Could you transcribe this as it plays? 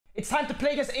It's time to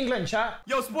play against England, chat.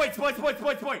 Yo, Spoit.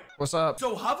 What's up?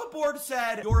 So Hoverboard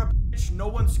said you're a bitch, no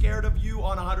one's scared of you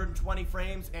on 120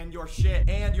 frames, and you're shit,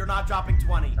 and you're not dropping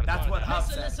 20. That's what Hub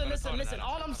said. Listen.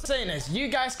 All I'm saying is, you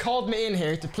guys called me in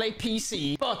here to play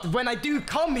PC, but when I do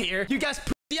come here, you guys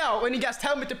pussy out when you guys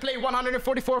tell me to play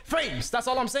 144 frames. That's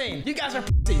all I'm saying. You guys are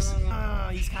pussies.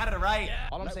 He's kind of right.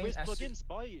 All I'm saying is, plug in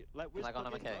Spoit. Like on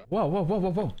MK. Whoa.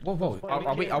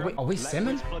 Are we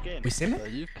simming? We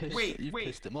simming? Wait.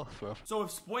 Pissed him off, bro. So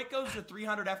if Spoit goes to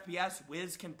 300 FPS,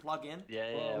 Wiz can plug in?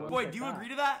 Yeah. Boy, do you agree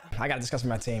to that? I gotta discuss with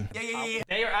my team. Yeah.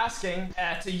 They are asking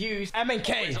to use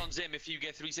MK. Wiz on Zim if you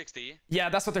get 360. Yeah,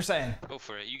 that's what they're saying. Go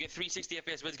for it. You get 360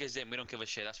 FPS Wiz gets Zim. We don't give a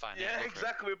shit. That's fine. Yeah,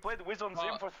 exactly. We played Wiz on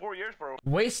Zim for 4 years, bro.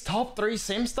 Wiz top 3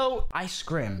 sims though? I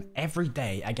scrim every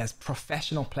day against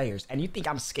professional players, and you think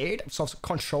I'm scared of some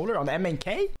controller on the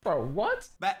MK? Bro, what?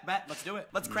 Bet. Let's do it.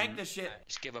 Let's crank this shit.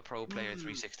 Just give a pro player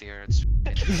 360 hertz.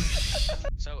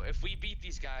 So if we beat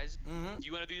these guys,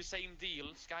 you want to do the same deal?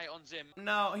 Sky on Zim.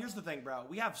 No, here's the thing, bro.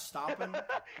 We have stomping.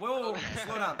 Whoa,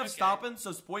 slow down. We have stomping,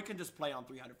 so Spoit can just play on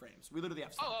 300 frames. We literally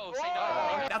have stomping. Oh, say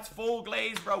no. That's full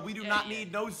glaze, bro. We do not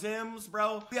need no Zims,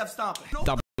 bro. We have stomping.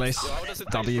 Double glaze.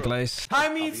 W glaze. I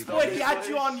mean, Spoit, he had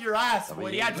you on your ass,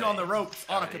 Spoit. He had you on the ropes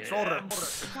on a controller.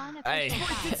 Hey.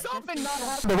 Did something not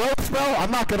happen? The ropes, bro?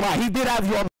 I'm not gonna lie. He did have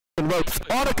you on the ropes.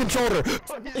 On a controller.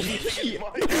 What are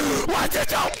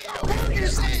you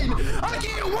saying? I can't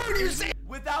hear a word you're saying.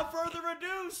 Without further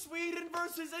ado, Sweden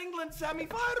versus England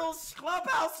semifinals.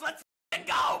 Clubhouse, let's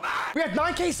go, man. We have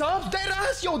 9k subs?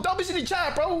 Deadass! Yo, W's in the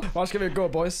chat, bro! Var ska vi gå,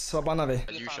 boys? Vad bannar vi?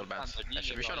 Usual bands.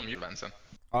 Vi kör de usual bandsen.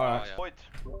 Alright. Spoit.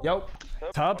 Yo.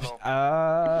 Tub.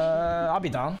 I'll be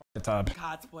down. Tub.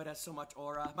 God, Spoit has so much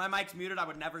aura. My mic's muted. I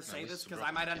would never say this because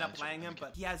I might end up playing him,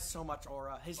 but he has so much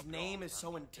aura. His name is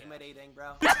so intimidating,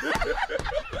 bro.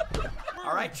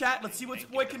 All right, chat. Let's see what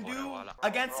Spoit can do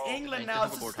against England now.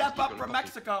 It's a step up from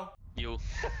Mexico. You.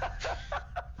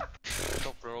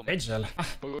 Top row. Vigil.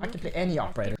 I can play any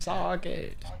operator. So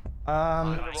good.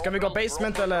 Ska vi gå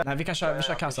basement eller? Nej, vi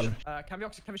kör castle. Kan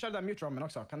vi köra den mute romen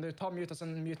också? Kan du ta mute och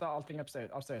sen muta allting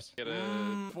upstairs?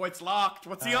 Spoit's locked.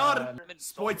 What's he on?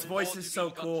 Spoit's voice is so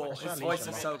cool. His voice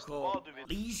is so cool.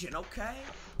 Legion, okay.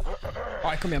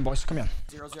 Alright, kom igen boys, kom igen.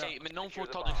 0-0. Okay, men någon får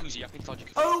ta Jynxzi. Jag kan ta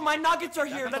Jynxzi. Oh, my nuggets are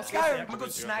here. Let's go. I'm gonna go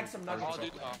snag some nuggets.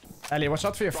 Ellie, watch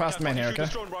out for your fast man here, okay?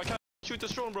 Shoot the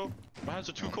drone, bro. My hands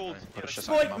are too cold.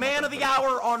 Spoit, man of the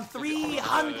hour on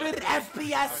 300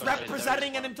 FPS,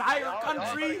 representing an entire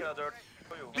country.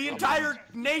 The entire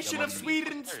nation of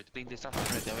Sweden.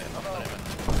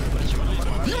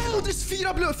 Jo, det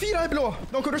är 4 är blå!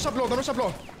 De kommer ruscha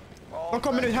blå. De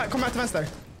kommer nu, kommer här till vänster.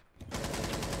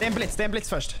 Det är en blitz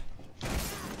först.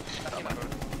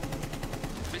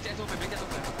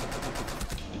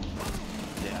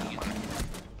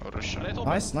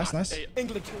 Nice.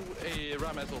 England 2, a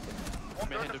ram is open.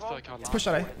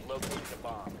 Pusha dig.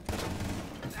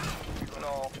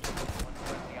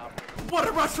 What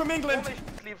a rush from England!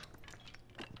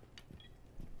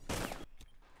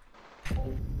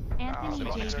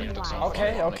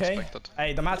 Okay.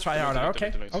 Hey, de här tryhardar,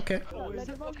 okay.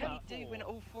 What can he do when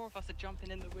all 4 of us are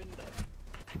jumping in the window?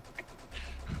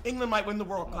 England might win the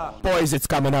World Cup. Boys, it's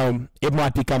coming home. It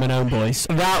might be coming home, boys.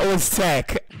 That was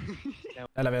tech.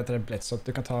 Eller vet du, blitz, så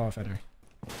du kan ta Federer.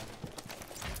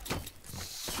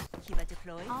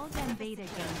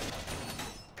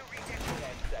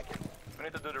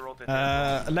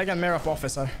 Lägg en mirror på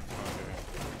office här.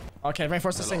 Okej,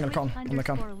 reinforce the single con om det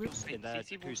kan.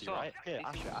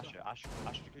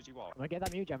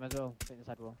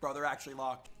 Bro, they're actually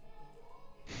locked.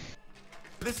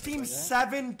 This team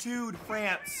 7-2'd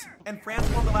France, and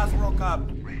France won the last World Cup.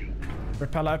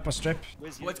 Repella upp på strip.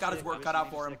 Spoit's got his work cut out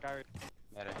for him.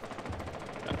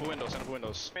 And på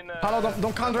windows. Hallå,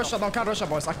 de kan rusha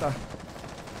boys, akta.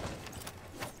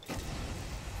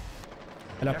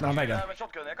 Eller öppnar han väggen?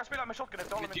 Jag kan spela med shotgun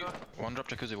efter honom. One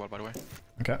drop jacuzzi wall by the way.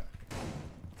 Okay.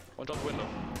 One drop window.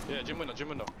 Yeah, gym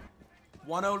window.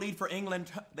 1-0 lead for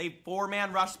England. They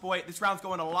 4-man rush Spoit. This round's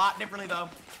going a lot differently though.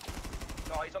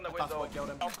 No, he's on the window.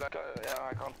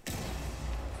 Yeah, I can't.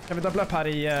 Kan vi dubbla upp här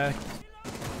i...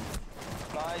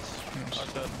 Nice.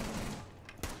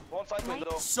 One side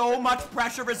window. So much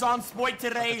pressure is on Spoit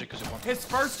today. His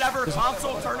first ever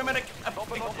console tournament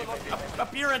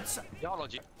appearance.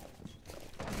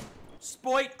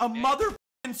 Spoit, a mother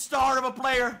star of a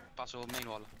player. Pass over main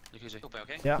wall. Jynxzi.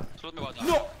 Okay? Yeah.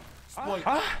 No! Spoit.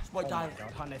 Spoit died.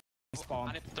 Han är spawn.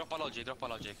 Han är droppa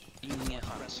logic. Ingen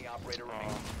chans.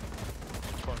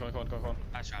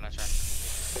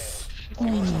 Kom.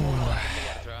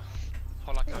 Jag kör.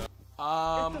 Hålla kvar.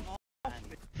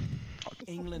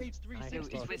 England. Yo,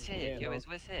 is Wiz here? Yo, is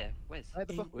Wiz here? Wiz. Where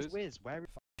the fuck was Wiz? Where?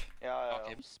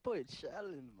 Yeah. Spoit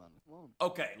challenge, man. Come on.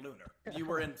 Okay, Lunar, you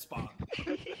were in spawn.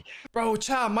 Bro,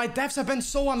 chat, my devs have been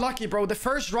so unlucky, bro. The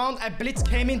first round, a blitz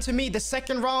came into me. The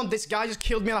second round, this guy just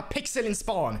killed me on a pixel in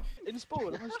spawn. In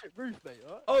spawn, I'm on strip roof, mate,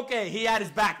 alright? Okay, he had his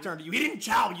back turned to you. He didn't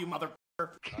chow you, mother.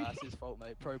 That's his fault,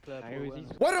 mate. Pro player.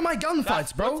 What are my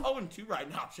gunfights, bro? That's 0-2 right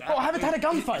now, chat. Bro, I haven't had a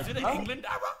gunfight. Is it in bro. England,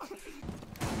 Dara?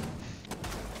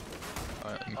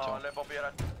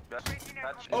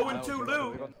 Oh, 0-2,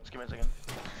 Lou. Just give me a second.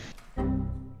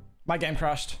 My game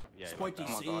crashed. Spoit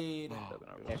seed.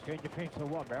 Yeah, change your pink to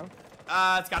what, bro?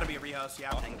 It's gotta be a rehost,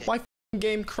 yeah. My f***ing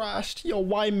game crashed. Yo,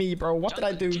 why me, bro? What did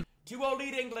I do? 2-0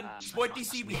 lead England. Spoit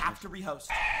DC, we have to rehost.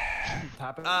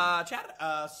 Chat,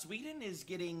 Sweden is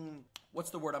getting, what's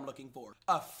the word I'm looking for?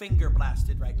 Finger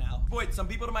blasted right now. Spoit, some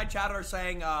people in my chat are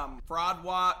saying, fraud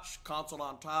watch, console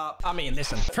on top. I mean,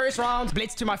 listen. First round,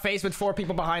 blitz to my face with 4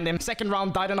 people behind him. Second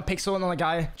round, died on a pixel on a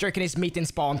guy, jerking his meat in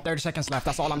spawn. 30 seconds left.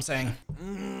 That's all I'm saying.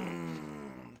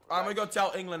 I'm gonna go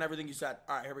tell England everything you said.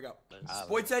 All right, here we go.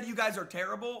 Spoit said you guys are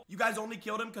terrible. You guys only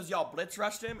killed him because y'all blitz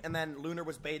rushed him, and then Lunar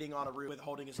was baiting on a roof with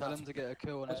holding his Tell nuts. him to get a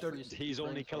kill on his freeze. He's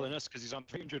only killing us because he's on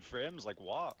 300 frames. Like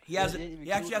what? He actually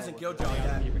hasn't killed y'all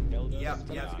yet. Yep.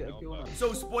 Yeah.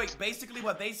 So Spoit, basically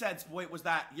what they said, Spoit, was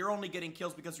that you're only getting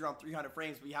kills because you're on 300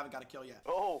 frames, but you haven't got a kill yet.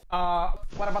 Oh.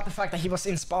 What about the fact that he was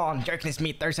in spawn, jerking his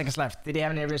meat? 30 seconds left. Did he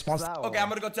have any response? Okay, I'm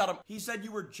gonna go tell him. He said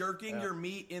you were jerking your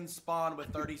meat in spawn with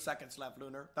 30 seconds left,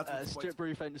 Lunar. That's what Spoit Strip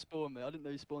roof ain't the spawn, mate. I didn't know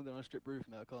you spawned on a strip roof,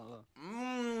 mate. I can't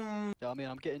lie. Yeah, I mean,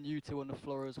 I'm getting you two on the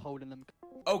floors, holding them.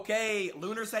 Okay,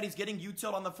 Lunar said he's getting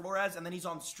util on the Flores, and then he's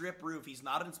on strip roof. He's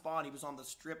not in spawn. He was on the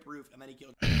strip roof, and then he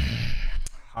killed.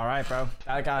 All right, bro.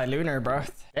 That guy, Lunar, bro.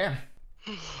 Yeah.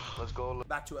 Let's go.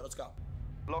 Back to it. Let's go.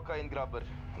 Locka in, grabber.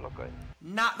 Locka in.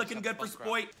 Not looking good for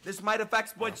Spoit. This might affect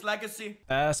Spoit's legacy.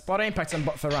 Spot impact and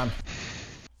bot for run.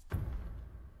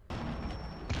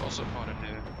 Also part of new.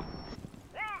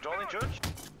 Drone in church.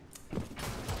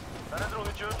 That is drone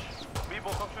in church. We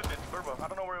both don't shoot it. Burba. I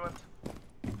don't know where he went.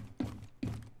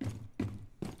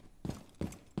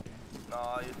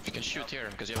 No, You can shoot here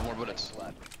because you have more bullets.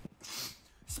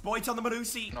 Spoit's on the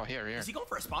Marusi. No, here. Is he going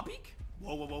for a spawn peek?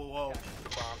 Whoa, whoa, whoa, whoa.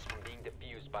 Bombs from being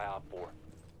defused by Op 4.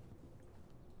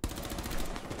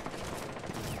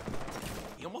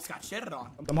 He almost got shitted on.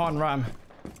 Come on, Ram.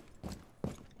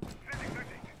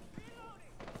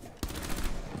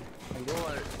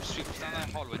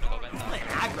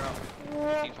 Aggro.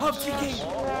 PUBG King.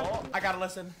 I gotta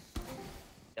listen.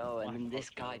 Yo, and then this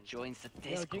guy joins the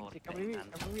Discord. Jynxzi, can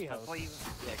we rehost?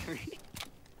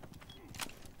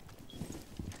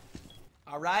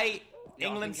 All right.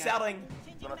 England selling.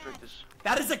 gonna trick this.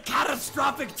 That is a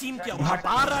catastrophic team kill.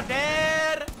 Habara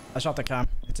dead. I shot the cam.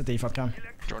 It's a default cam.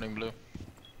 Joining blue.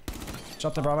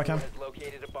 Shot the Bravo cam.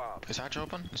 Is hatch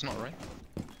open? It's not, right?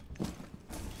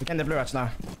 We can the blue hatch now.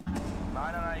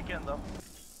 Nej, ikke ändå.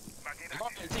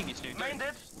 Main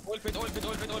dead. Oilpit.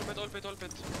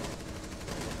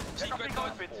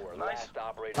 Nice.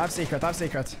 I have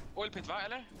secret. Oilpit va,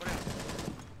 eller?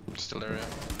 Still there, yeah.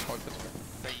 Oilpit.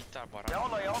 Bitar bara. Jag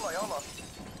håller.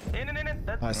 In.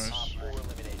 Dead. Nice.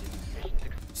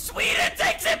 Sweden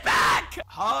takes it back!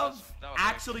 Hov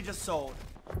actually just sold.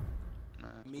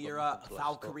 Mira,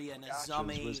 Valkyrie, and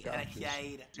Azami, and a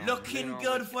Jade. Looking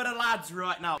good for the lads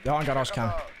right now. Jag har en garage cam.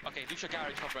 Okej, du kör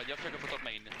garage top red. Jag försöker få top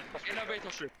main.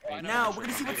 Now, we're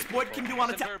gonna see what Spoit can do on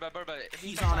attack.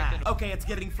 He's on Ash. Okay, it's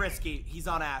getting frisky. He's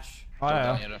on Ash.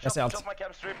 Ja. Jag ser allt. Shot my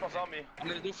cam straight på Azami.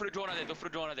 Då får du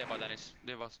drona det bara, Dennis.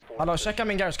 Det var... Hallå, checka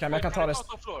min garage cam. Jag kan ta det.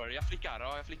 Jag flickar.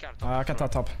 Ja, jag kan ta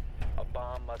top.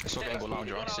 I saw Rainbow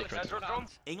Lounger on secret.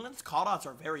 England's callouts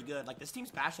are very good. Like, this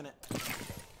team's passionate.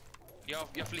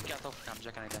 Jag flickar top cam,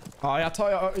 jag kan inte. Ja,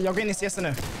 jag går in i CS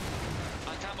nu.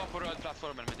 Han kan vara på röd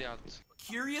plattformen, men det är allt.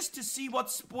 Curious to see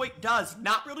what Spoit does.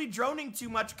 Not really droning too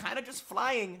much, kind of just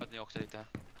flying. Att ni också lite.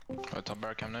 Jag tar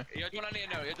bear cam nu. Jag dronar ner.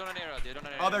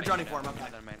 Oh, they're droning for him,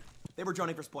 okay. They were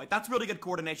droning for Spoit. That's really good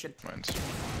coordination. Mines.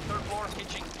 Third floor.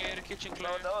 Kitchen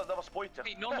clear. Det var Spoit.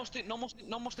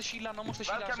 Någon måste chilla.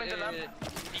 Welcome in the lamp.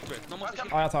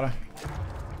 Ja, jag tar det.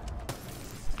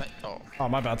 Nej, ja. Oh,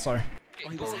 my bad, sorry. Oh,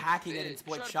 he was hacking it and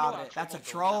Spoit shot it. That's a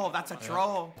troll.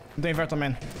 I'm doing vert on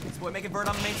main. Spoit making vert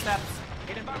on the main steps.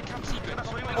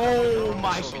 Oh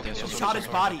my! He shot his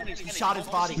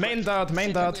body. Main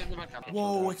dead.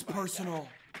 Whoa, it's personal.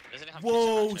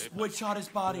 Whoa, Spoit shot his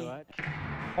body.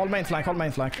 Hold main flank. I'm on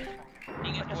it.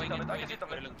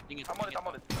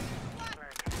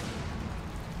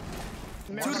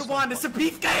 2-1, it's a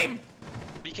beef game!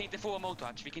 Vi kan inte få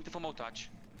motorhatch.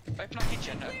 Öppna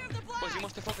kitchen nu. Boys, vi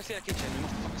måste fokusera kitchen.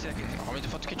 Har vi inte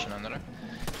fått kitchen än eller?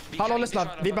 Hallå, lyssna.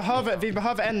 Vi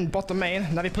behöver en bottom main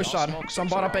när vi pushar som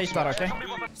bara baitar, okej?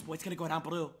 Spoit's gonna go down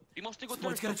blue. Vi måste gå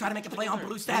Spoit's gonna try to make a play on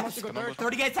blue steps.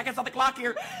 38 seconds on the clock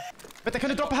here. Vänta, kan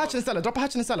du droppa hatchen istället? Jag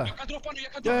kan droppa nu,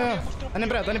 Ja. Är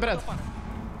ni beredd?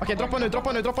 Okej, droppa nu. Jag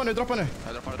droppar.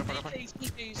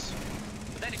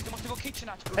 Dennis, du måste gå kitchen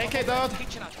hatch. AK död.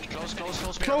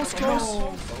 Close.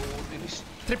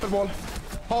 Triple wall.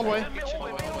 Hallway.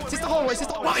 Sista hallway. 4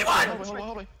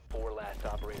 last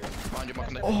operators. We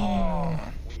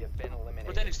have been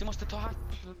eliminated. Dennis, du måste ta hatch.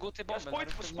 Gå till bomben.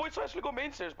 Spoit så skulle gå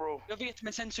mainstairs, bro. Jag vet,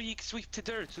 men sen så gick Swift till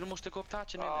dirt, så du måste gå upp till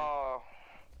hatchen med mig.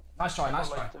 Nice try.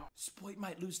 Spoit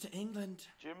might lose to England.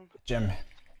 Jim.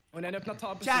 Och när ni öppnar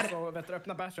tab så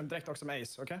öppna bathroom direkt också med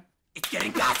Ace, okej? It's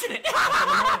getting passionate.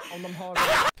 Om de har...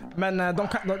 Men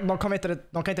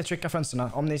de kan inte trycka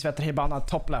fönsterna om ni sätter Hibana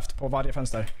top left på varje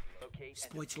fönster.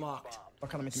 Spoit's locked. Då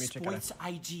kan de inte trycka det. Spoit's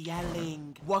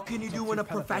IGLing. What can you do when a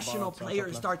professional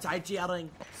player starts IGLing?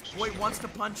 Spoit wants to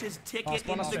punch his ticket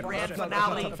into the grand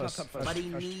finale, but he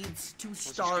needs to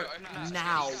start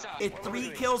now. If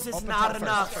 3 kills is not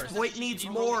enough, Spoit needs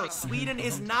more. Sweden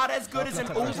is not as good as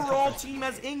an overall team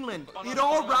as England. It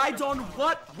all rides on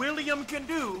what William can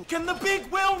do. Can the big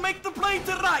Will make the play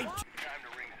tonight?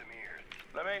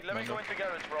 Let me go into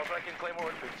garage, bro, so I can claim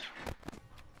more inputs.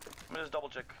 Let me just double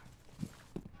check.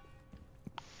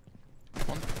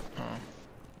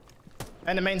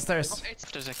 And the main stairs.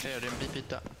 Efter sig clear, det är en BP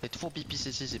där. Det är 2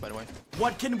 BPCC by the way.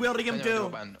 What can William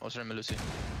do? Och så är det med Lucy.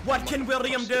 What can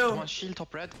William do? One shield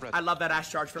top red. I love that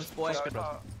ash charge from Spoit.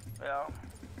 Ja. Ja,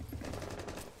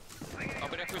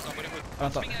 börja skjuta.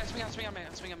 Vänta. Svinga mig.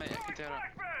 Jag kan inte göra.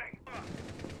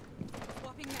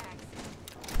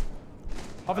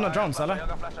 Har vi några drones eller? Jag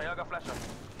har flashar.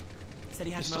 Said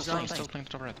he has no Still drones. playing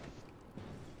top red.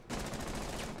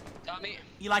 Dummy.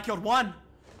 Eli killed one.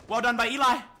 Well done by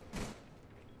Eli.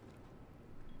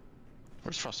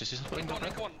 Where's Frosty? He's not playing top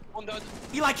red. One död.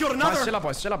 Eli killed Nice,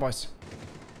 another. chilla boys.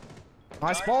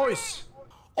 Nice boys.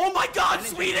 Oh my God,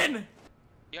 Sweden!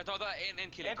 Jag tar där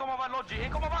en kill. 1,1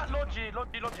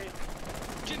 Logi.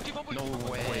 Jynxzi, vad No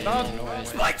way.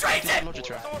 Spoit trades it!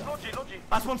 Logi.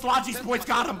 Last one's Logi, Spoit's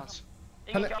got him.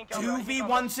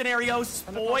 2v1 scenario,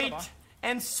 Spoit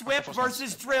and Swift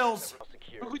versus Drills.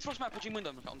 Skjut först med på Jim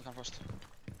Window om du kan först.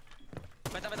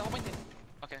 Vänta, hoppa inte in.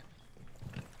 Okej.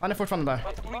 Han är fortfarande där.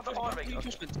 Kom in.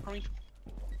 10 seconds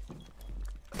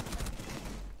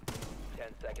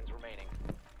remaining.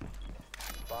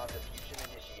 Bomb diffusion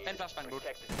initiated. En flashbang, bror.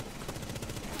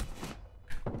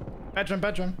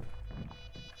 Bedroom.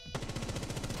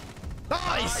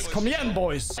 Nice! Kom igen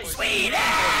boys!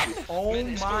 Sweden! Oh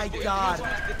my God.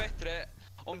 Det är bättre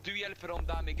om du hjälper dem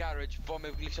där med garage. Vad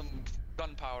med liksom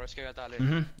gunpower, ska jag vara ärlig.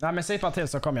 Nej men säg bara till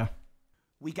så kommer jag.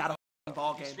 We got a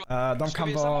ball game. De Ska kan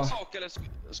vi samma vara... sak eller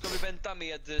ska vi vänta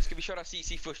med... Ska vi köra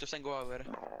CC först och sen gå över?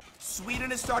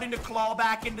 Sweden is starting to claw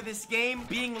back into this game,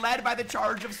 being led by the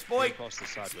charge of Spoit.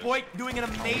 Spoit doing an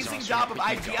amazing job of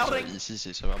IGLing.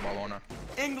 ECC så jag bara varnar.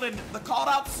 England, the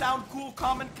call-outs sound cool,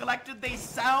 calm and collected. They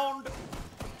sound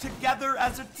together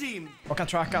as a team. Och kan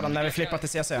tracka dem när vi flippar till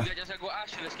CC. Jag ska gå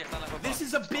Ash eller ska jag stanna på bas? This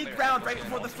is a big round right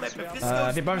before the flip. If this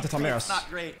goes, vi behöver inte ta med oss. not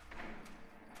great.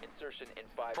 Insertion in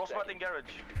 5 Frostbite seconds. in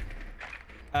garage.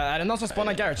 Är det någon som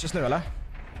spawnar garage just nu eller?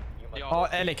 Ja,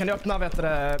 Ellie, kan du öppna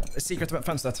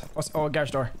secret-fönstret och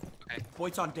garage door?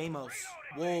 Spoit's on Deimos.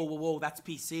 Whoa, that's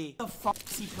PC. What the fuck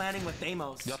is he planning with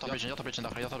Deimos? Jag tar bridgen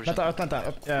därför. Vänta.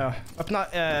 Öppna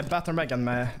bathroom-väggen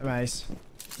med Ace.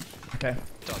 Okej.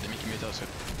 Ja, det är mycket myt också.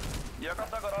 Jag kan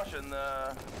ta garagen.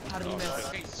 How did he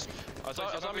miss?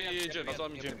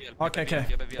 Okej.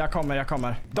 Jag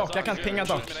kommer. Dock, jag kan pinga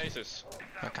Dock.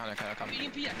 Jag kan. Kan du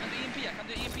EMP?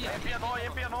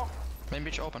 EMP nå. Main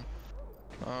bridge open.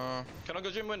 Can I go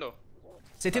gym window?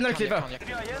 Se till när du kliver upp.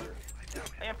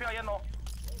 EMP igen nå.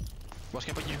 Vad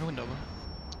ska jag på gym window?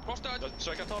 Frost död. Så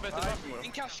jag kan ta bättre bakom då.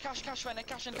 In cash, vännen.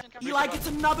 Cash. Eli gets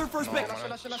another first pick.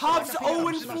 Hobbs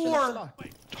 0-4.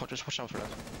 Just watch out for that.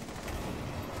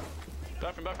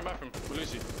 Bathroom.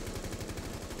 Lucy.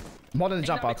 Modern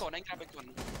jump out. En grabb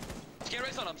ikon. Ska jag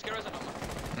raise honom?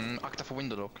 Akta för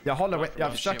window dock.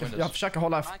 Jag försöker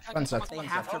hålla fönstret. They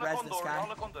have to res this guy.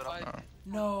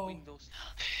 No.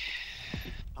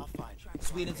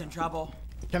 Sweden's in trouble.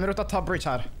 Kan vi rota tab bridge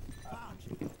här?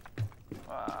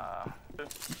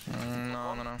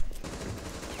 No.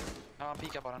 Ja, han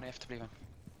pikar bara, han är efterbliven.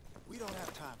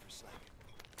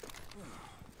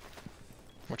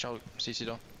 Watch out, CC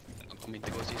då. Han kommer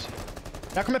inte gå CC.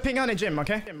 Jag kommer pinga han i gym,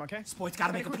 okej? Spoit's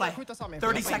gotta make a play.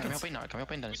 30 seconds. Kan vi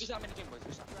hoppa in Dennis? Skjut samman i gym,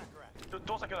 boys.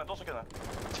 2 sekunder.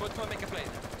 Spoit kommer make a play.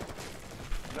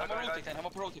 Han var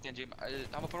på rotate, Jim.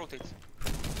 Han var på rotate.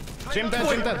 Jim dead.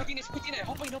 Spoit in.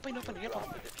 Hoppa in. Hjälp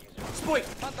honom.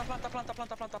 Spoit! Planta.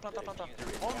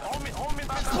 Hold me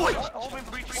back.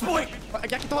 Spoit! Jag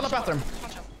kan inte hålla bathroom.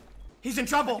 He's in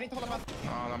trouble!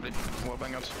 Ja, han blir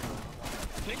wallbangad.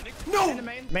 No!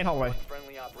 Main hallway.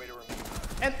 Friendly operator remaining.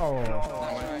 And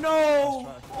No!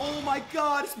 Oh my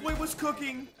god, Spoit was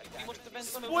cooking!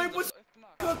 Spoit was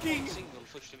cooking!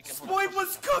 Spoit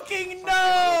was cooking!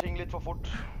 No! Lite för fort.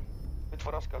 Lite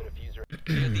för raskare.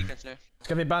 Defense nu.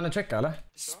 Ska vi banner checka eller?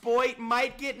 Spoit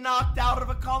might get knocked out of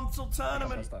a console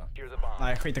tournament. Secure the bomb.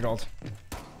 Nej, skit i gold.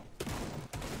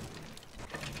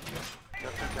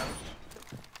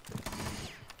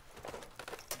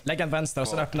 Lägg en vänster och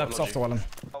sen öppna upp softwallen.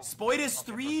 Spoit is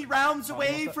 3 rounds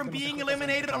away from being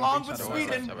eliminated along with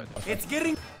Sweden. It's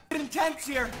getting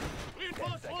intense here.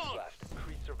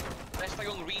 Nästa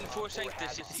gång reinforce inte.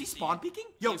 Is he spawn peeking?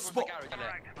 Yo, Spoit.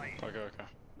 Okej.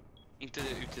 Inte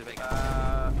ut i väggen.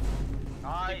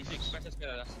 Nice.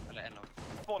 Eller en av.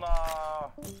 Spåna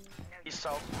i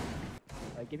south.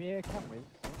 Give me a camera.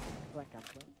 Blank camera.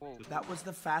 That was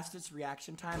the fastest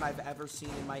reaction time I've ever seen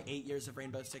in my 8 years of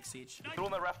Rainbow Six Siege.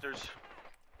 Drone the rafters.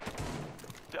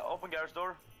 Yeah, open garage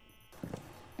door.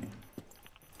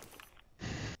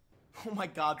 Oh my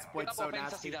god, Spoit's so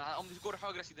nasty. Om du går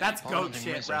högra sidan. That's goat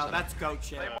shit, bro. That's goat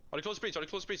shit. Har du close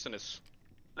breach on this?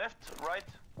 Left, right.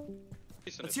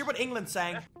 Let's hear what England's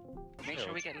saying. Make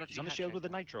sure we get logic. On the shield with the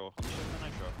nitro.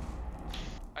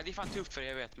 Ja, det är fan tufft för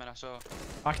jag vet, men alltså...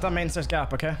 Akta mainstairs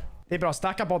gap, okej? Det är bra,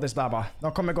 stacka bodies där bara.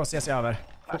 De kommer gå CC över.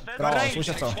 Bra,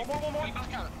 fortsätt så.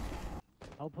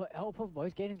 Help,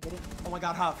 boys, get in. Oh my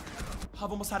god, Hub.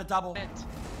 Hub almost had a double.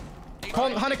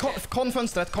 Han är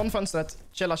konfönstret.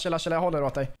 Chilla, jag håller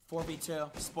åt dig. 4v2.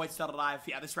 Spoit's still alive.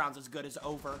 Yeah, this round's as good as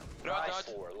over.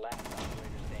 Nice.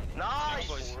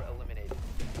 Four eliminated.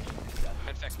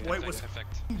 Perfekt. Spoit was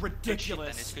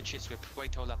ridiculous. Good shit, Swip.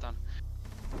 Wait, hold that down.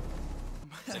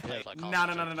 No.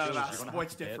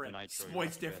 Spoit's different.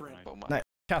 Spoit's different. Nej,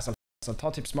 castle. Så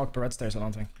ta typ smoke på red stairs eller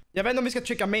någonting. Jag vet inte om vi ska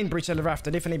trycka main breach eller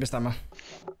rafter, det får ni bestämma.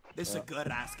 This is a good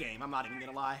ass game. I'm not even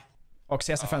gonna lie. Och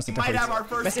CC-fönstret är Might have our skit.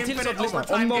 first Men se till så att infinite lyssna,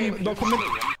 overtime game.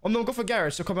 om de går för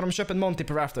garage så kommer de köpa en monty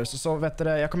på rafters. Så vet du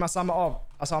det, jag kommer samma av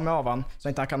han så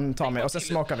inte han kan ta mig. Och sen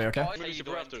smokar vi, okej?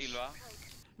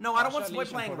 No, I don't want Spoit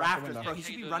playing rafters, bro. He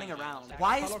should be running around.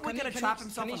 Why is Spoit gonna trap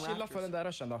himself Kan ni on chilla rafters? för den där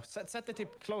rushen då? Sätt dig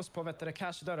typ close på vet du,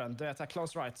 cash-dörren. Du vet såhär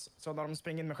close right. Så när de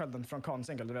springer in med skölden från con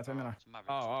single, du vet vad jag menar?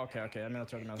 Ja, okej. Jag menar,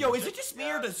 tror jag menar. Yo, is it just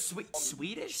me or does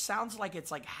Swedish sounds like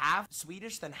it's like half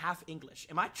Swedish then half English?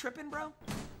 Am I tripping, bro?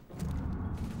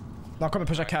 De kommer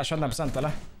pusha cash 100%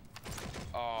 eller?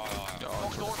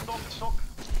 Stock.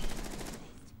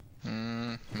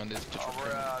 Men det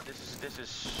är This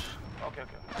is... Okay.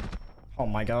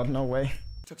 Oh my god, no way.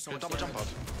 Took so much double jump damage.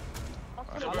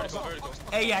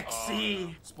 out. AXC!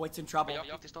 Spoit's in trouble.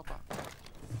 Jag vill stoppa.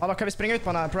 Hallå, kan vi springa ut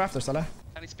på rafters eller?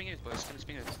 Kan ni springa ut, boys? Kan ni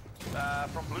springa ut?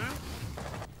 From blue.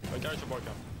 Garage och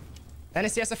barka. En i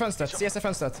CC-fönstret.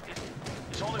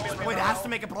 It's only been... Spoit has to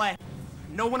make a play.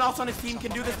 No one else on his team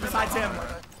can do this besides him.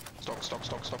 Stock.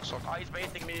 He's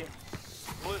baiting me.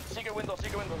 Blue, secret window.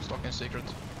 Stock in secret.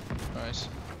 Nice.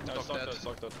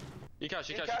 Stock dead. I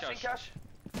cash. Cash.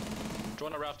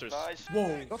 Join the rafters. Nice.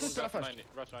 Whoa. Låt oss spela först.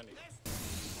 Raft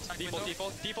 90.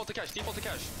 Default to cash. Default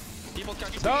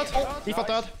cash. Död! Default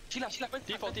död. Chilla,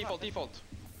 Default.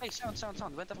 Nej,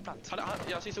 sound. Vänta på plant.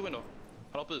 Jag ser window.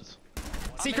 Han har ut.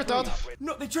 Secret död.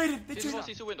 No, they traded. Det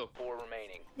är window. 4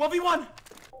 remaining. 1v1.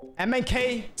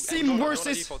 MNK, Sim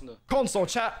versus console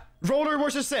chat. Roller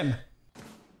versus Sim. You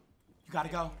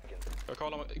gotta go. Jag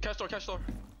kallar mig. Cash door. 10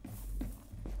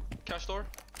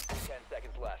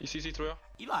 seconds left. I CC tror jag.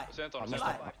 Eli. Jag ser inte honom. Eli.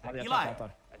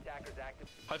 Attackers active.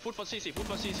 Han är fortfarande CC.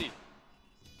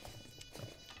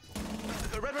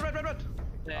 Red.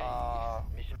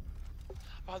 Mission.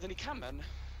 Vad hade ni cammen?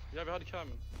 Ja, vi hade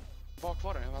camen. Vart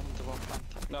var den? Jag vet inte var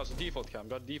plant. Nej, alltså default cam.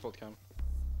 Vi hade default cam.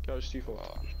 Garage default.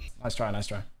 Nice try.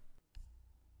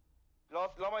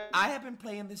 I have been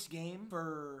playing this game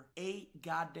for 8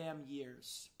 goddamn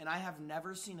years, and I have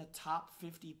never seen a top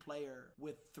 50 player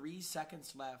with 3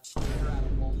 seconds left stare at a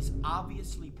wall. He's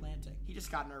obviously planting. He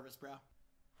just got nervous, bro.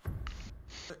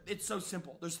 It's so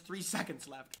simple. There's 3 seconds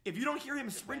left. If you don't hear him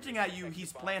sprinting at you,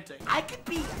 he's planting. I could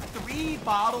be 3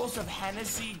 bottles of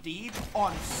Hennessy deep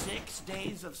on 6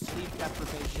 days of sleep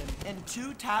deprivation and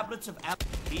 2 tablets of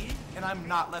LSD, and I'm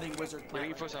not letting Wizard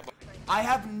play. I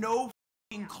have no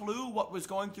clue what was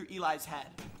going through Eli's head.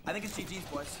 I think it's GG's,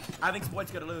 boys. I think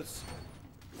Spoit's gonna lose.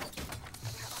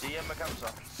 DM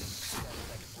Kamsa.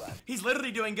 He's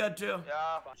literally doing good too.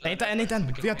 Ja. Nej, inte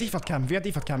än. Vi har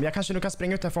default cam. Jag kanske nu kan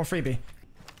springa ut där från freebie.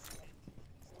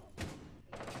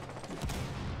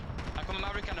 Han kommer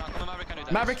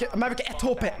Maverick nu. Maverick 1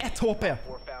 HP.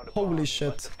 Holy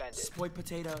shit. Spoit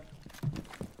potato.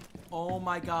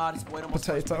 Oh my god, Spoit almost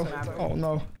Potato. Oh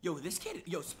no. Yo, this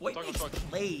kid, Spoit Talk, makes talk.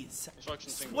 plays.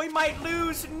 Construction single. Spoit might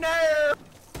lose, no!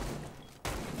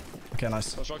 Okay,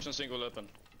 nice. Construction single open.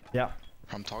 Ja.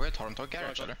 Har de tagit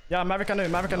garage eller? Ja, Maverick nu.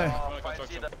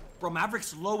 Construction. Bro,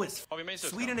 Maverick's low as Har vi main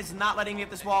system? Sweden is not letting me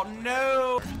hit this wall,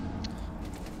 no!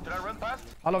 Did I run past?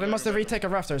 Hallå, vi måste retake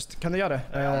av rafters. Kan du göra det?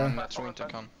 Jag tror inte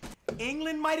jag kan.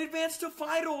 England might advance to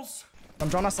finals! De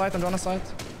drar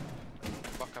site.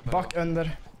 Back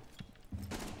under.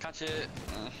 Kanske...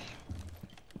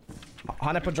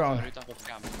 Han är på drone. Utanför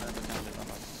cam.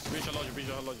 Breach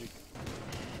har logic.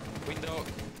 Window.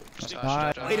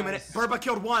 Nej. Wait a minute, Burba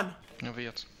killed one! Jag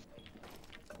vet.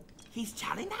 He's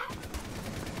chatting that?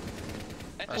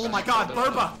 Oh my god,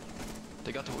 Burba!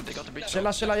 They got the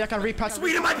bridge. Chilla, jag kan repatch.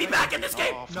 Sweden might be back in this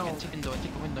game! No. Into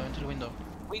the window.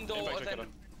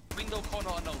 Window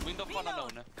corner unknown.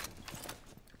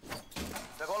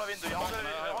 Jag kollar vindu. Jag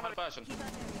har Fashion.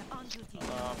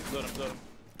 Dörren.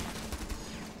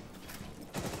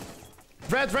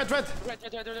 Red. Red.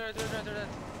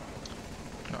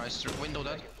 Nice. Window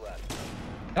dead.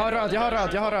 Jag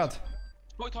har röd.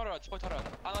 Spoit har röd.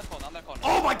 Andra kon.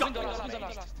 Oh my god! Window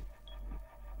last.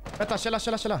 Vänta, chilla.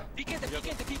 Pika inte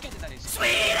Dennis.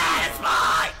 Sweden!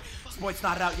 Spoit! Spoit's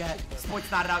not out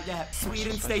yet.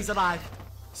 Sweden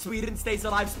stays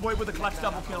alive. Spoit with a clutch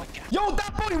double kill. Yo,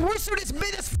 that boy Wizard is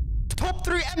mid as top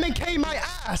 3 MNK my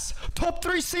ass. Top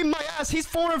 3 sim my ass. He's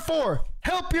 4-4.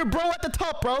 Help your bro at the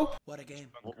top, bro. What a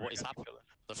game. What is happening?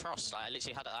 The frost. I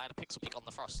literally had a pixel peek on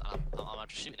the frost, and I'm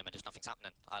just shooting him, and just nothing's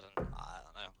happening. I don't know.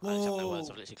 I just have no words.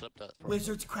 I've literally clipped it.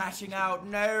 Wizards crashing out.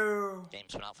 No.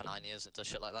 Game's been out for 9 years. It does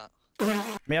shit like that.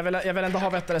 Men jag vill ändå ha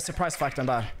vettare surprise factorn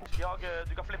där.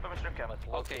 Du kan flippa med stripcam.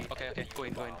 Okej. Gå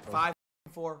in. 5-4.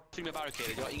 Till med barricade.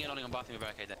 Jag har ingen aning om bara till med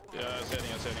barricade. Jag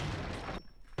ser den.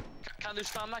 Kan du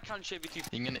stanna kanske vid typ...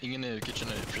 Ingen i kitchen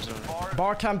är frisör.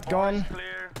 Bar camp gone.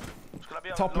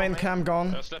 Top main cam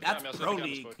gone. That's pro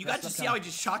league. You guys just see how he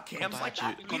just shot cams like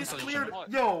that?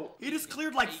 He just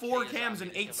cleared like 4 cams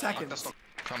in 8 seconds.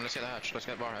 Come, let's get the hatch. Let's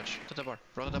get bar hatch. To the bar.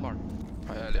 Run to the bar.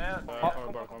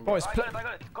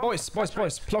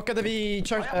 Boys. Plockade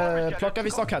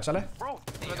vi stock hatch, eller?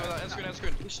 En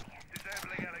sekund.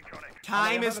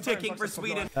 Time is ticking for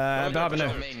Sweden. Behöver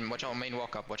nu. Watch out, main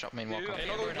walk up. Jag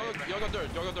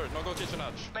går dirt. No go kitchen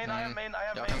hatch. Main, I am main.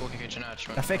 Jag kan gå till kitchen hatch.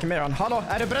 Jag fick Miran. Hallå,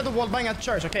 är du beredd att wallbanga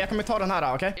church? Okej, jag kommer ta den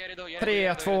här, okej?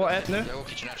 3, 2, 1 nu. Jag går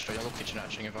kitchen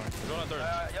hatch, ingen fara.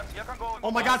 Jag kan gå...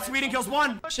 Oh my god, Sweden kills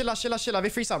one! Chilla, vi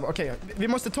freezar. Okej, vi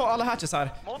måste ta alla hatches här.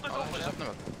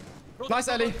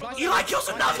 Nice, Ellie. Eli kills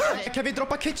another! Kan vi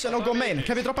droppa kitchen och gå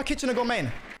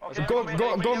main?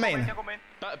 Go main.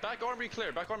 Back armory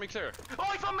clear. Oh,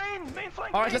 it's on main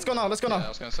flank. Alright, let's go now. I was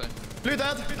gonna say. Blue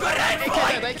dead.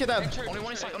 AK dead. Only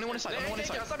one inside.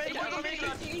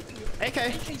 AK.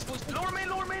 Lower main.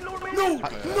 No!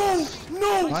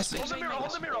 Nice. On the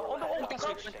mirror. On the hole.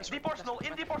 Crouch. Deep arsenal.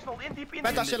 In deep.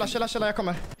 Vänta, chilla, jag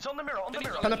kommer. It's on the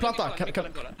mirror. Kan du planta? You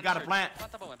gotta plant.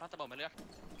 Planta bomben.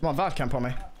 De har väl camp på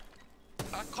mig.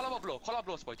 Kolla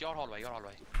blå Spoit. Jag har hallway.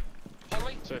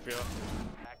 Hallway. Safe, yeah.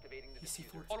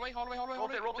 Hallway.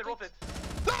 Rotate.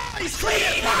 Nice!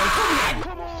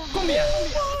 Kom igen!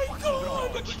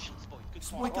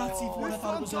 Oh my god, C4, I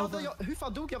thought it was over. Hur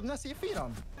fan dog jag av den här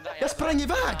C4? Jag sprang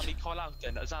iväg!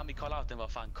 Zombie call-outen var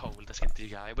fan cold. Det ska inte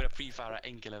ljuga. Jag började pre-fire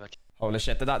enkel över. Holy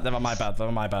shit, det var my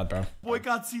bad, bro. Boy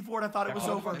got C4, I thought it was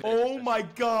over. Oh my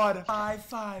god.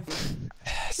 5-5.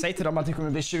 Säg till dem att det kommer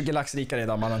bli 20 lax rikare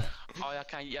idag, mannen. Ja, jag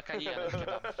kan ge den.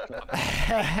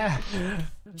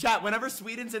 Chat, whenever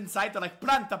Sweden's in sight, they're like,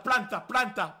 planta.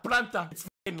 It's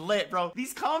fucking lit, bro.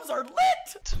 These comms are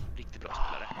lit! Riktigt bra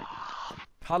spelare.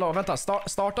 Hallå, vänta.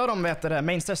 Startar de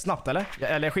mainstairs snabbt, eller?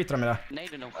 Eller skiter de i det? Nej,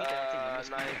 de skiter inte.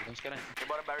 De ska det. Det är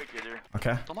bara barricade.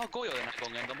 Okej. De har Goyo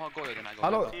den här gången.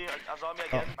 Hallå?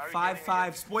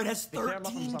 5-5. Spoit has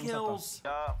 13 kills.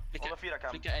 Ja, hålla 4 cam.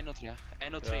 Flicka 1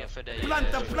 och 3 för dig.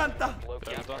 Planta.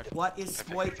 What is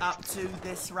Spoit up to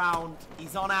this round?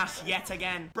 He's on Ash yet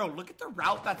again. Bro, look at the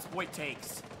route that Spoit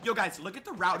takes. Yo guys, look at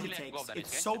the route he takes.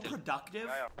 It's so productive.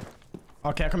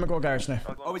 Okej, jag kommer gå garage nu.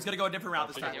 Oh, he's gonna go a different route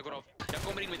this time. Jag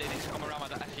kommer in med dig, jag kommer ramma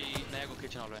när jag går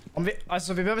kitchen halvway.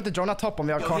 Vi behöver inte drona topp om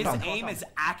vi har Yo, kartan. his aim is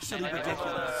actually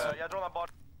ridiculous. Jag dronar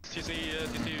bort. TC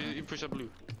pusha blue.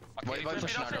 Vad är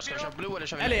första här då? Ska vi köra blue eller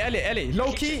kör vi? Ellie,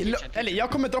 low key. Ellie,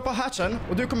 jag kommer droppa hatchen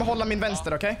och du kommer hålla min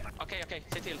vänster, okej? Okej,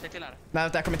 säg till här. Nej,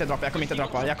 vänta, jag kommer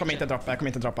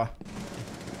inte droppa.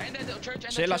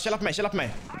 Chilla på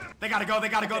mig. They gotta go.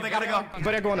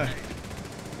 Börja gå nu.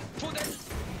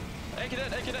 AK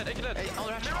dead. Hey,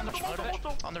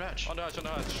 under hatch.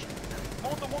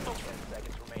 Motor.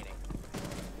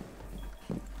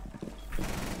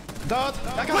 Död!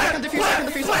 Jag kan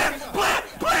diffusa.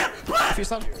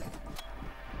 Diffusar.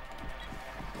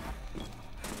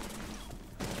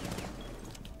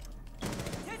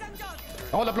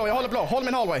 Jag håller blå. Håll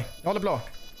min hallway. Jag håller blå.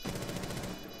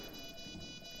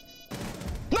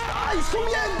 Nice! Kom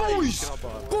igen, boys!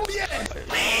 Kom igen!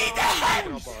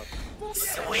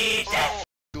 Sweden!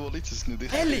 Dåligt så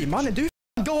snuddigt. Ellie, mannen, du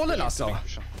är galen alltså.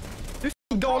 Du är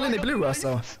galen i blue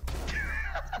alltså.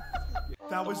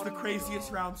 That was the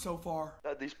craziest round so far.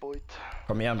 That is Spoit.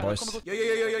 Kom igen, boys. Yo.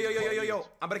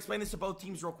 I'm gonna explain this to both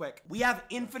teams real quick. We have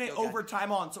infinite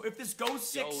overtime on, so if this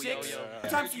goes 6-6,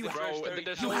 times you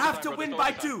have to win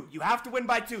by 2. You have to win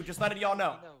by 2. Just letting y'all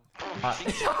know.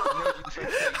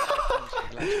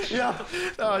 Yeah,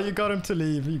 you got him to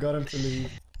leave.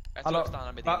 Hallå,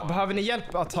 behöver ni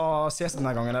hjälp att ta CS den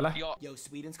här gången, eller? Yo,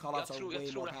 Sweden's callouts are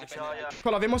way more passionate.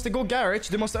 Kolla, vi måste gå garage.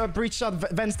 Du måste breacha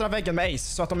vänstra väggen med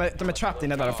Ace så att de är trapped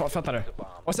inne där, fattar du?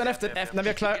 Och sen efter när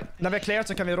vi har clearat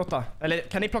så kan vi rota. Eller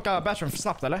kan ni plocka bathroom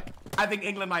snabbt, eller? I think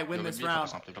England might win this round.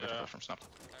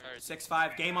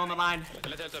 6-5, game on the line.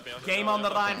 Game on the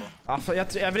line. Ja,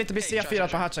 för jag vill inte bli C4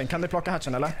 på hatchen. Kan du plocka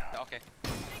hatchen, eller? Okej.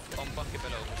 Om bucket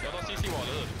below. Jag tar CC-wall,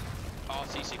 Ja,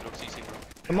 CC bro.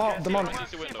 De har...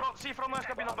 Se från när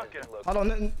ska bli någon böcker.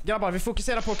 Hallå, grabbar, vi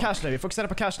fokuserar på cash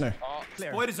nu.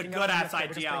 Spoit is a good ass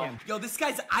IGL. Yo, this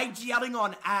guy's IGLing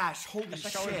on Ash. Holy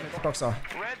shit. Också. Red,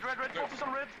 focus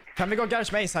on red. Kan vi gå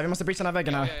garage med Ace här? Vi måste breacha den här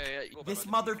väggen här. This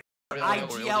mother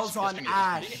IGLs on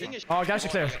Ash. Ja, garage är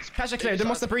clear. Cash är clear. Du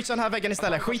måste breacha den här väggen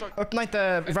istället. Öppna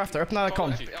inte rafter, öppna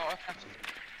con.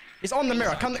 It's on the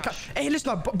mirror. Hey,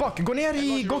 lyssna, Buck, gå ner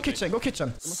i... Go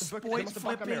kitchen. Spoit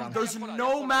flipping. There's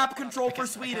no map control for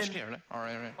Sweden.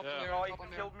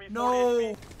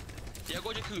 No. Jag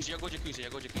går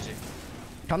jacuzzi.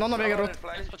 Kan någon av er gå...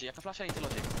 Jag kan flasha in till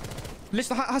Logic.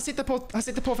 Lyssna, han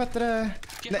sitter på fötter...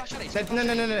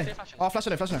 Nej. Ja, flasha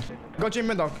nu. Gå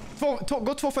gymmen då.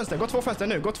 Gå två fönster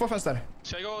nu. Gå två fönster.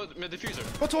 Ska jag gå med diffuser?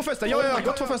 Gå två fönster. Ja,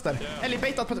 gå två fönster. Eller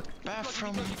baitat på...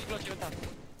 Bathroom.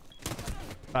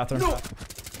 Bathroom. No.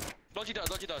 Logic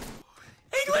död.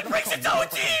 England breaks it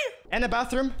OG! En är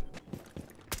bathroom.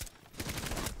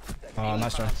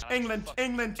 Nice try.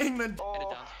 England.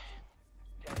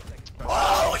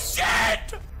 Oh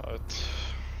shit!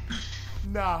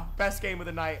 Nah, best game of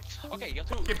the night. Okej, jag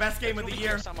tror... Best game of the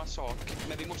year. Samma sak,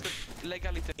 men vi måste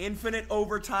lägga lite... Infinite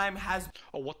overtime has...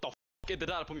 Oh, what the f*** är det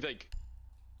där på min vägg?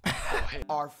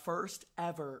 Our first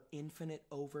ever infinite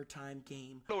overtime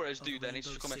game. Flores do den,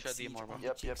 så kommer jag köra DMR va?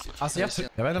 Yep. Alltså jag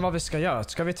vet inte vad vi ska göra.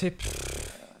 Ska vi typ...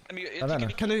 Jag vet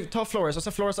inte. Kan du ta Flores och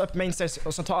så Flores upp main stairs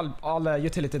och så ta all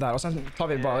utility där och sen tar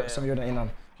vi bara som vi gjorde innan.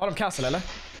 Har de castle eller?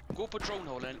 Gå på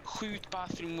droneholen, skjut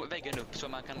bathroom-väggen upp så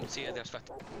man kan se deras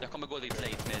fötter. Jag kommer gå dit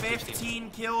late med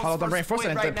 15 kills Hallå, de for reinforcar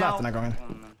Spoit inte right plät den här now. gången.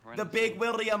 The big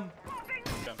William.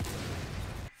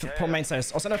 På main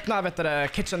stairs. Och sen öppna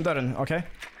kitchen-dörren, okej?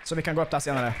 Så vi kan gå upp där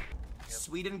senare.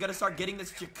 Sweden gonna start getting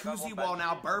this jacuzzi wall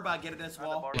now. Burba getting this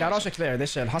wall. Garage är clear, det är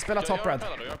chill. Han spelar top red.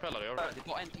 Jag pellar. Det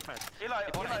var en till här. Eli,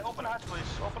 open hatch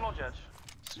please. Open lodge edge.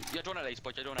 Jag dronar dig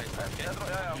Spoit, Ja.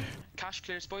 Cash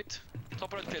clear Spoit.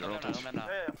 Toppar ut clear, de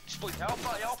lämnar. Spoit. Jag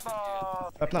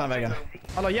öppnar... Öppna den vägen.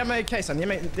 Hallå, ge mig casen. Ge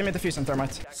mig diffusen,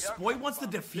 Thermite. Spoit wants the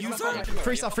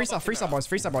diffuser?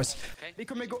 Freeza boys. Vi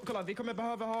kommer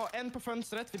behöva ha en på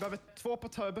fönstret. Vi behöver 2 på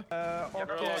tub. Och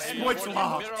Spoit's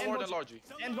locked.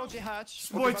 en logi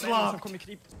hatch. Spoit's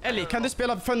locked. Ellie, kan du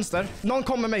spela fönster? Någon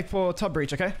kommer med mig på tub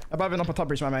breach, okej? Jag behöver någon på tub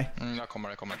breach med mig. Jag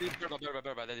kommer.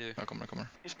 Burba, det är du. Jag kommer.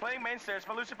 He's playing main stairs.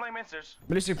 Lucy playing main stairs.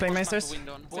 Lucy playing main stairs.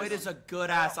 Spoit is a good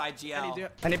ass IGL.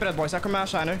 Är ni beredda boys? Jag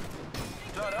kommer här nu.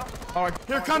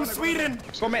 Here comes Sweden!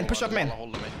 Gå med, push up med.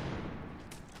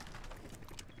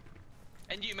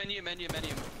 En gym. En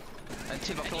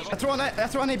till var close. Jag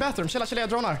tror han är i bathroom. Chilla, jag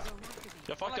dronar.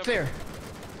 Clear.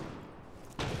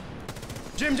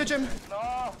 Gym.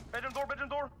 No, bedroom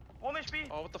door. 1 HP.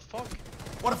 Oh, what the fuck?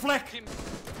 What a flick!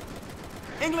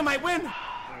 England might win!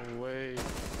 No way.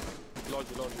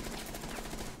 Logic.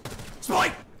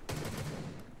 Spoit!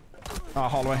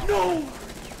 Hallway. No!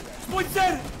 Spoit's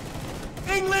dead!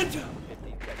 England!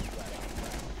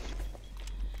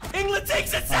 England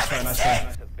takes it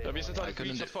 7-6! finns det inte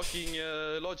skit att fucking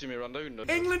Logi med runda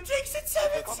under. England takes it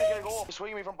 7-6.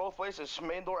 Swing me from both places,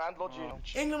 main door and Logi.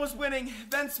 England was winning,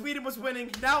 then Sweden was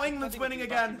winning, now England's winning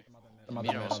again.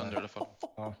 Mira var sönder i alla fall.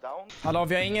 Hallå,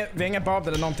 vi har inga bab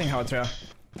eller någonting här tror jag.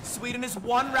 Sweden is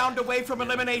one round away from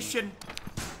elimination.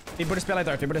 Vi borde spela i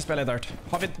dirt,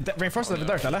 Har vi reinforced i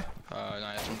dirt eller?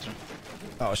 Nej, jag tror inte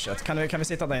det. Oh shit, kan vi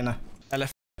sitta där inne? Eller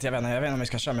jag vet inte om vi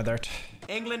ska köra med dirt.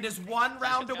 England is one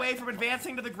round away from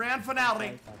advancing to the grand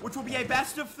finale, which will be a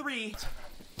best of 3.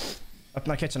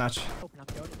 Öppna kitchen hatch.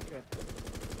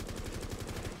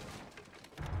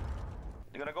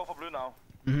 You're gonna go for blue now.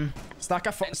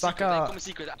 Stacka...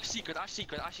 Secret.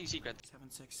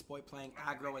 7-6, Spoit playing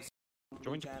aggro as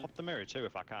Join to pop the mirror too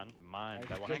if I can. Mind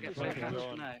that Can I get blue hatch?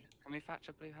 one. No. Can we fetch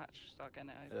a blue hatch? Start getting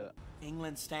it over.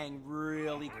 England staying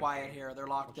really quiet here. They're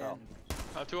locked in.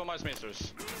 Two of my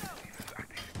smasters.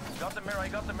 Got the mirror, I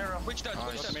got the mirror. Which done?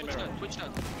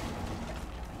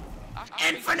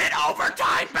 Infinite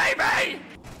overtime, baby!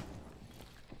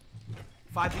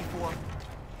 5v4.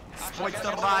 Spoit's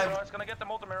still alive. It's gonna get the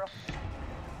motor mirror.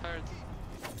 Heard.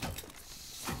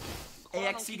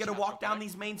 AXC gonna walk down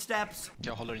these main steps.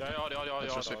 Jag håller inte. Ja. Jag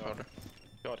tror sweep hörde.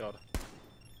 Ja.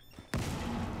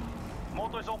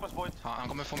 Motor is open, Spoit. Han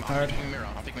kommer få mig.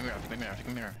 Han fick min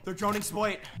mirror. They're droning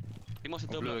Spoit. Vi måste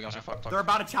Blue är dubbla. ganska fucked. They're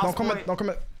about to chow Spoit.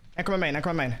 En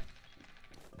kommer main.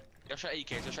 Jag kör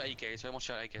AK, så jag måste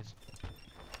köra AKs.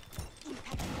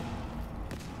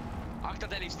 Akta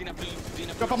Dennis, dina blue.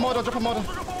 Droppa model.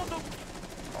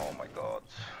 Oh my god.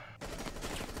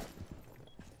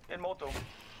 In motor.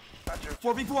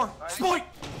 4v4. Spoit!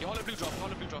 Jag håller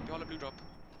blue drop.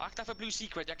 Akta för blue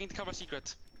secret, jag kan inte cover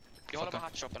secret. Jag håller på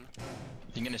hatchshoppen.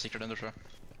 Ingen är secret ändå tror jag.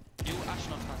 Jo, Ash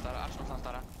någonstans där.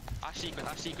 Ash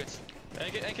secret.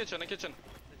 En kitchen.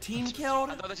 Team killed. Jag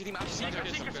dödade sitt team, Ash Secret.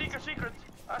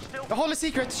 Still. Jag håller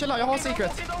secret, chilla, jag har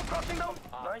secret. Crossing down.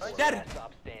 Nice. Dead.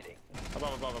 Stop standing.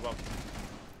 Above.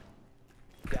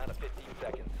 Down to 15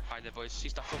 seconds. Hi the boys,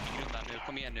 sista fucking rundan nu,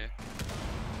 kom igen nu.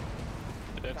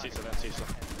 Det är en teaser.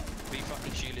 Vi är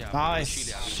fucking kyliga.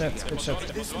 Nice, shit, good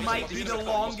shit. This might be the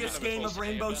longest game of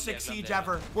Rainbow Six Siege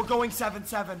ever. We're going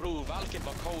 7-7. Bro, Valken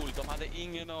var cold, de hade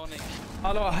ingen aning.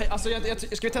 Hallå, alltså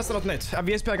ska vi testa något nytt?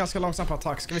 Vi spelar ganska långsamt på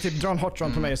attack. Ska vi typ dra en hot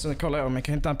run på mig så kollar jag om jag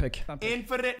kan hitta en pick.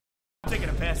 Infinite. Taking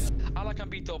a piss. Alla kan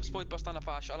byta upp, Spoit bara stanna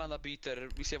på Ash, alla andra byter,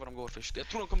 vi ser vad de går först. Jag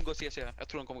tror de kommer gå CC.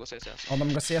 Om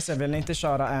de går CC, vill ni inte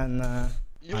köra en...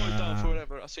 Jag är down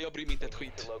forever, alltså jag bryr mig inte ett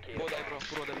skit. Båda är bra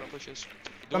pushes.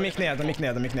 De gick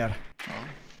ner.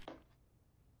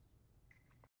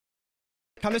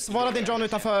 Kan du svara din drone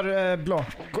utanför blå?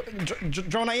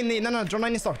 Drona in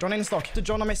i stock. Du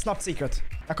dronar mig snabbt secret.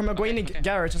 Jag kommer gå in i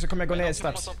garage och så kommer jag gå ner i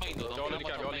steps.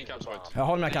 Jag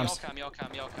håller med camps.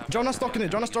 Drona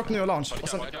stock nu och launch. Och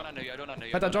sen...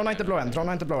 Vänta, drona inte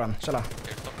blå än. Källa.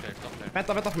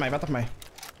 Vänta på mig.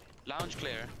 Lounge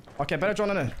clear. Okej, börja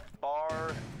drona nu.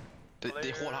 Det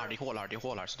är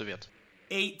hål här så du vet.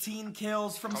 18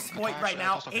 kills from Spoit right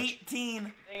now. 18.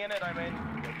 Ingen är där, man.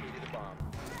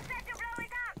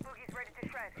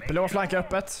 Blå flank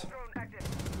öppet.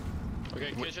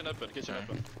 Okej, kitchen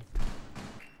öppen.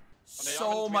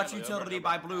 So much utility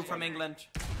by blue from England.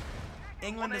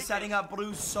 England is setting up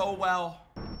blue so well.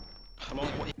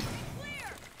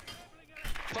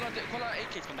 Kolla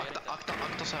AKs från dig.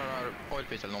 Akta så här oil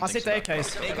pit eller någonting. Han sitter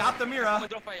AKs. They got the mirror.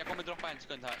 Jag kommer droppa en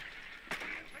sekund här.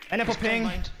 En är på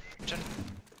ping.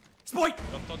 Spoit!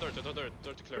 Ta dirt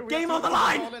clear. Game on the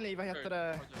line! Vad heter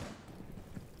det?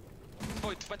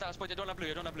 Spoit, jag drar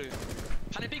blue.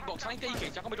 Han är big box, han är inte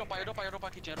AKs. Jag kommer droppa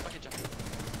kitchen.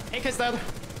 AKs dead.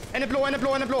 En är blå.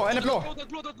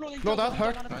 Blå död,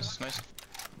 hurt. Nice.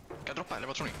 Kan jag droppa eller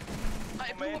vad tror ni?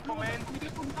 Nej, På main.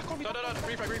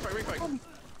 Refrag.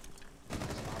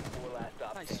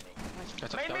 Nice.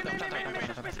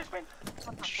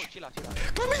 Chilla.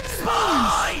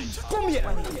 Kom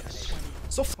igen!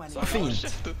 Så fint.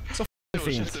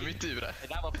 Fint. Mitt i det. Det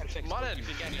där var perfekt.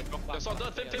 Jag sa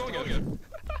död 50 gånger.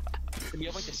 Men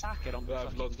jag var inte säker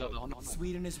om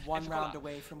Sweden is one round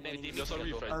away from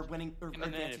winning or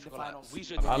advancing the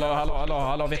finals.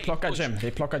 Hallå, vi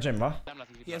plockar Jim, va?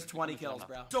 He has 20 kills,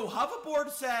 bro. So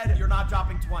hoverboard said you're not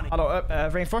dropping 20. Hallå,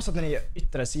 reinforce att ni är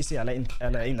yttre CC eller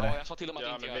inre. Ja, jag sa till dem att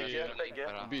inte göra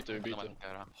det. Vi byter.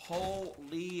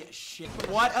 Holy shit.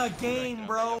 What a game,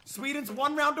 bro. Sweden's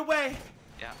one round away.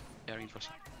 Ja, jag är reinforce.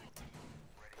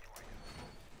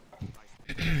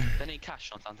 Den är i cash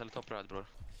någonstans, eller toppröd, bror.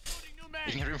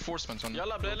 Ingen reinforcement från...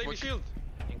 Jalla, lägg mig shield!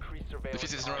 Det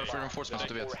finns inte några reinforcement så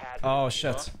du vet. Oh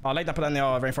shit. Ja, lägg den på den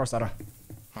jag reinforce där då.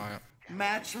 Ja.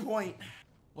 Match point.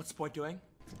 What's Spoit doing?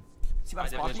 See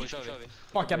what I'm spotting?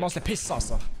 Fuck, jag måste pissa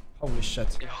alltså. Holy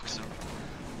shit. Jag också.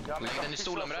 Lägg den i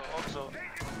stolen med det.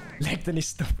 Lägg den i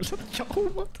stolen. Ja,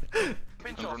 what?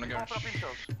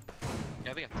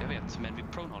 Jag vet. Men vi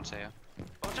pronehåll säger jag.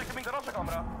 Check min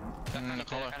garagekamera.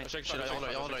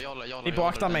 Jag håller. Vi på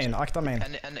akta main, akta main.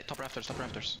 En top rafters.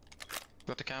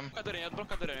 Got the cam. Jag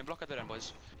blockade dörren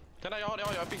boys. Den där,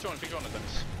 jag fick dronen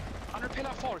Dennis. Han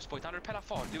repellar far, Spoit, han repellar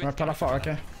far. Du Jag repellar far,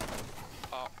 okej.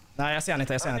 Ja. Nej, jag ser han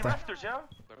inte. Jag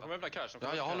kommer öppna cash.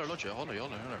 Ja, jag håller Lodge, jag håller.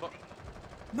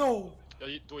 No!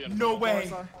 Då No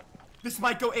way! This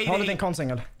might go 8-8. Håller din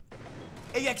konsingel.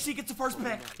 AXC gets the first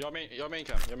pick. Jag main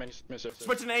cam. Jag main shift.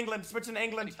 Switch in England.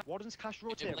 Warden's cash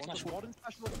rotate. Warden's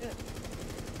cash rotate.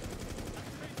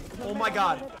 Oh my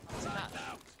god.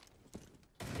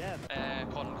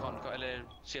 Con, eller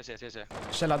CC.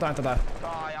 Källa, dör inte där.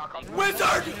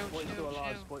 Wizard!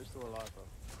 Spoit's still alive, bro.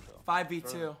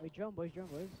 5v2. Boys.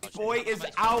 Boy is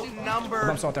outnumbered.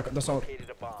 De sa att jag sa.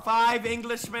 5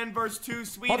 Englishmen versus 2 Har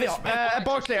Swedish vi, men.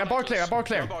 bar clear. Bar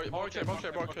clear.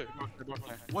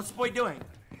 What's Boy doing?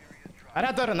 Är det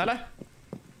här dörren, eller?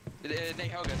 Nej,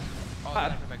 höger. Ja, Här.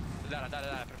 det är perfekt. Det där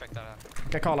är perfekt.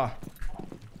 Okej, kolla.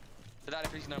 Det där är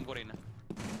precis när de går in.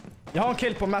 Jag har en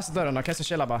kill på massdörren, okej, så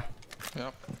chilla bara.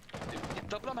 Ja.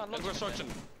 Dubbla man, Jag går searchen.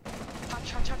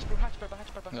 Hatch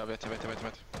bro. Jag vet.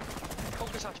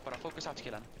 Fokus hatch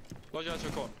killen. Lodge jag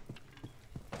tror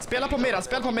Spela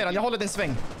på miran, jag håller din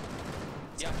sväng.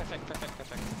 Ja, perfekt.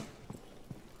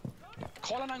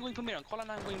 Kolla när han går in på miran, kolla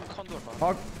när han går in på kondor bara.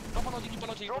 Ja. De har logic.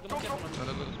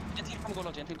 En till kommer gå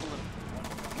logic,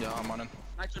 Ja, mannen.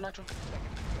 Nitro.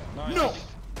 No!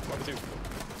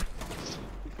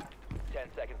 10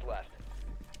 seconds left.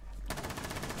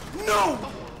 No!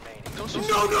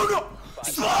 No!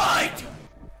 Slide!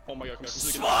 Oh my god,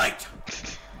 Slide!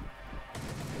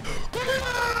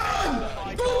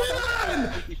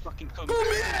 Kom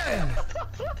igen!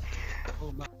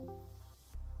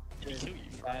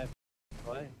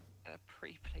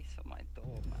 Pre-place on my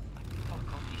door, man. Like,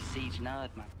 fuck off, you siege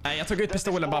nerd, man. Nej, jag tog ut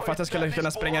pistolen bara för att jag skulle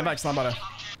kunna springa iväg snabbare.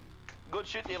 Good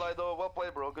shit, Eli, though. Well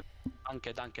played, bro. Good.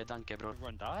 Danke, bro.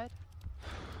 Everyone died?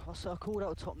 I called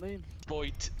out top main.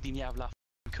 Spoit, din jävla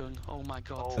kung. Oh my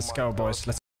god. Let's go, boys.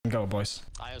 Let's go, boys.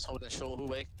 I was holding short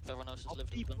away. Everyone else just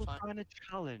lived People in fine. trying to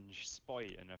challenge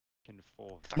Spoit in a fucking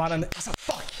fourth. Mannen, alltså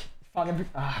fuck! Fan,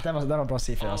 det var bra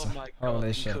siffror alltså. Oh my god, Holy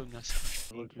din shit. kung alltså.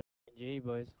 G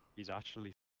boys. He's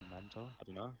actually mental. I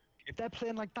don't know. If they're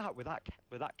playing like that with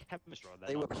that chemistry,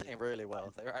 They were playing really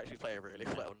well. They were actually playing really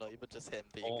well, not even just him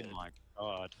being good. Oh my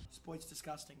god. Spoit's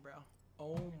disgusting, bro.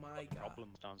 Oh my god.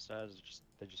 Problems downstairs.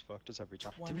 They just fucked us every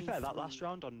time. To be fair, that last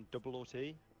round on double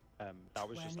OT, that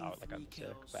was just out like a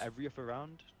mistake. But every other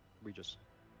round, we just.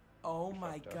 Oh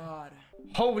my god.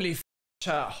 Holy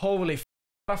chat, holy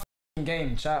what a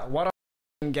game, chat. What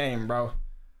a game, bro.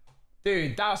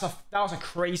 Dude, that was a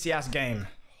crazy ass game.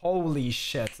 Holy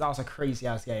shit, that was a crazy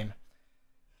ass game.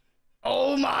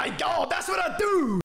 Oh my god, that's what I do!